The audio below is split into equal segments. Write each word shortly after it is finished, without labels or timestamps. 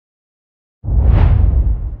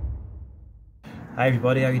Hi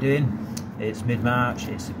everybody, how you doing? It's mid-March,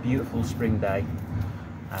 it's a beautiful spring day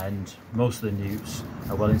and most of the newts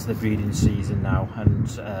are well into the breeding season now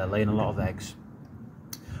and laying a lot of eggs.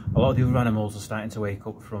 A lot of the other animals are starting to wake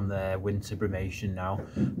up from their winter brumation now,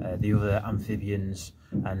 the other amphibians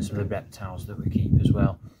and some of the reptiles that we keep as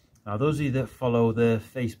well. Now those of you that follow the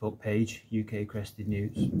Facebook page, UK Crested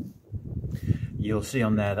Newts, you'll see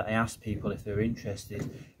on there that I asked people if they were interested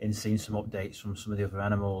in seeing some updates from some of the other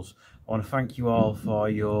animals. I want to thank you all for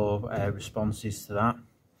your responses to that,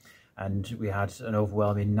 and we had an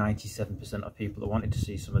overwhelming 97% of people that wanted to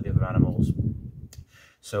see some of the other animals.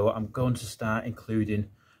 So I'm going to start including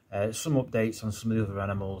some updates on some of the other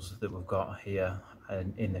animals that we've got here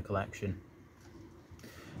in the collection.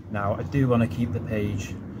 Now I do want to keep the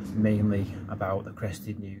page mainly about the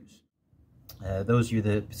crested newts. Those of you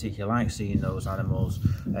that particularly like seeing those animals,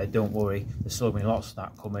 don't worry, there's still going to be lots of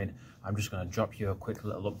that coming. I'm just going to drop you a quick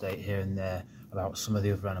little update here and there about some of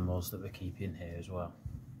the other animals that we're keeping here as well.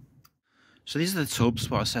 So these are the tubs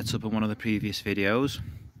what I set up in one of the previous videos.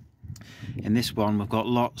 In this one we've got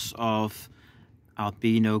lots of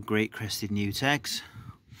albino great crested newt eggs.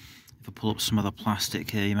 If I pull up some of the plastic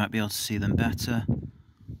here you might be able to see them better.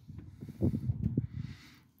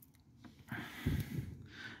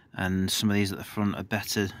 And some of these at the front are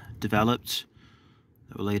better developed,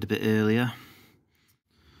 that were laid a bit earlier.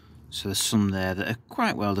 So there's some there that are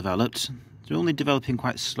quite well developed. They're only developing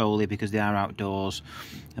quite slowly because they are outdoors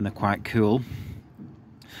and they're quite cool.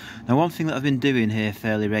 Now one thing that I've been doing here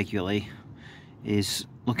fairly regularly is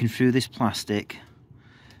looking through this plastic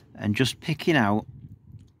and just picking out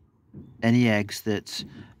any eggs that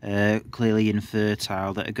are clearly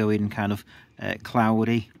infertile, that are going kind of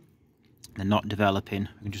cloudy. They're not developing.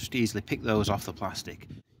 You can just easily pick those off the plastic.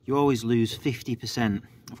 You always lose 50%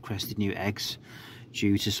 of crested newt eggs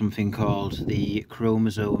due to something called the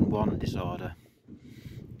Chromosome 1 disorder,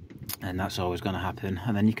 and that's always going to happen.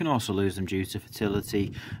 And then you can also lose them due to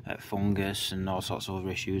fertility, fungus and all sorts of other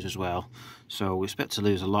issues as well. So we expect to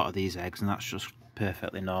lose a lot of these eggs, and that's just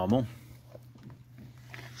perfectly normal.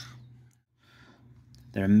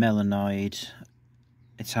 There are melanoid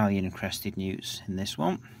Italian crested newts in this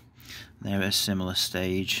one. They're at a similar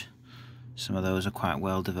stage. Some of those are quite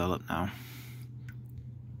well developed now.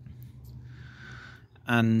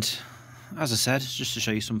 And as I said, just to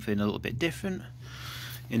show you something a little bit different,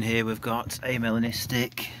 in here we've got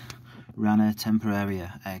amelanistic Rana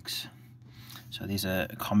temporaria eggs. So these are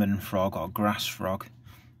common frog or grass frog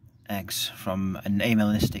eggs from an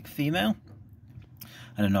amelanistic female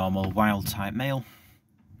and a normal wild type male.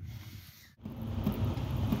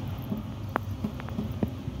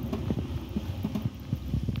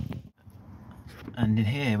 And in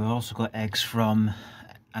here we've also got eggs from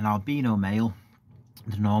an albino male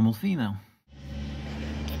and a normal female.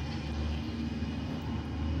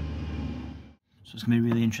 So it's going to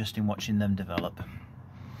be really interesting watching them develop.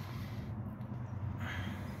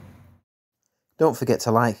 Don't forget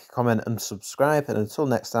to like, comment and subscribe, and until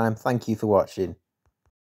next time, thank you for watching.